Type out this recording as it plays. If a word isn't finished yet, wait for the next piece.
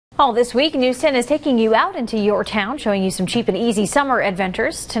All this week, News 10 is taking you out into your town, showing you some cheap and easy summer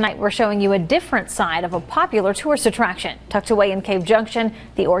adventures. Tonight, we're showing you a different side of a popular tourist attraction. Tucked away in Cave Junction,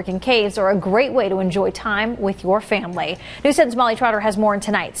 the Oregon Caves are a great way to enjoy time with your family. News 10's Molly Trotter has more in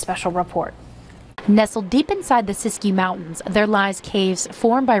tonight's special report. Nestled deep inside the Siskiyou Mountains, there lies caves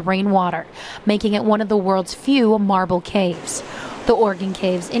formed by rainwater, making it one of the world's few marble caves. The Oregon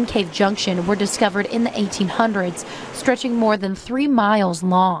Caves in Cave Junction were discovered in the 1800s, stretching more than 3 miles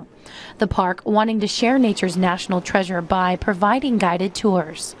long. The park wanting to share nature's national treasure by providing guided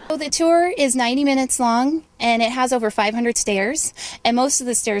tours. So the tour is 90 minutes long and it has over 500 stairs, and most of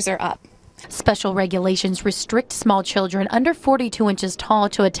the stairs are up. Special regulations restrict small children under 42 inches tall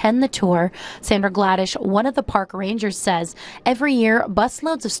to attend the tour. Sandra Gladish, one of the park rangers, says every year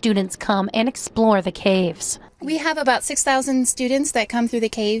busloads of students come and explore the caves. We have about 6,000 students that come through the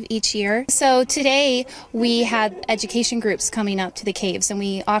cave each year. So today we had education groups coming up to the caves, and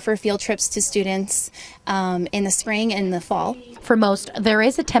we offer field trips to students in the spring and the fall. For most, there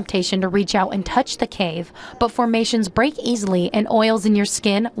is a temptation to reach out and touch the cave, but formations break easily and oils in your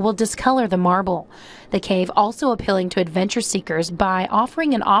skin will discolor the marble. The cave also appealing to adventure seekers by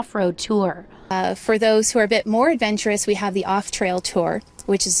offering an off-road tour. For those who are a bit more adventurous, we have the off-trail tour,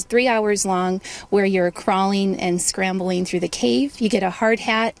 which is 3 hours long, where you're crawling and scrambling through the cave. You get a hard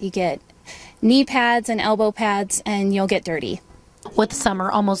hat, you get knee pads and elbow pads, and you'll get dirty. With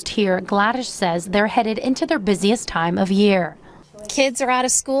summer almost here, Gladish says they're headed into their busiest time of year. Kids are out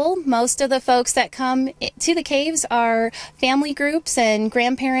of school. Most of the folks that come to the caves are family groups and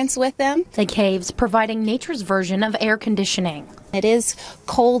grandparents with them. The caves providing nature's version of air conditioning. It is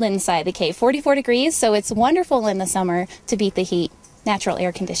cold inside the cave, 44 degrees, so it's wonderful in the summer to beat the heat. Natural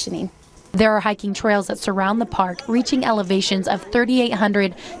air conditioning. There are hiking trails that surround the park, reaching elevations of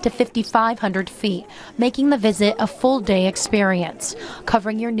 3,800 to 5,500 feet, making the visit a full-day experience.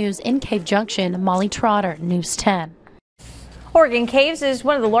 Covering your news in Cave Junction, Molly Trotter, News 10. Oregon Caves is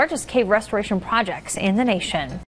one of the largest cave restoration projects in the nation.